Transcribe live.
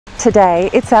Today,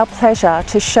 it's our pleasure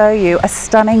to show you a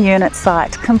stunning unit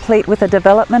site complete with a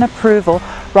development approval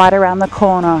right around the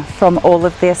corner from all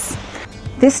of this.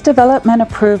 This development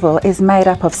approval is made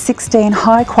up of 16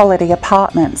 high-quality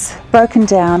apartments broken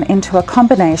down into a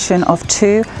combination of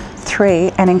 2,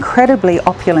 3 and incredibly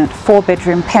opulent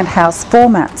 4-bedroom penthouse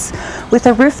formats with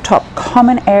a rooftop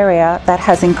common area that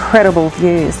has incredible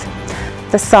views.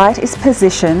 The site is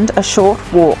positioned a short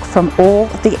walk from all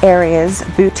the area's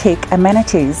boutique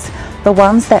amenities, the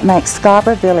ones that make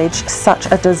Scarborough Village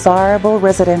such a desirable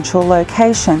residential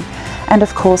location. And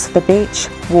of course the beach,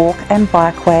 walk and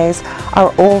bikeways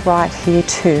are all right here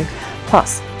too.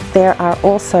 Plus, there are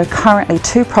also currently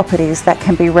 2 properties that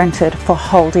can be rented for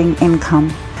holding income.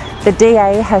 The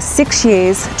DA has 6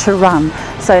 years to run,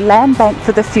 so land bank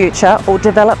for the future or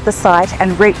develop the site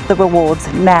and reap the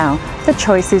rewards now. The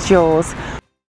choice is yours.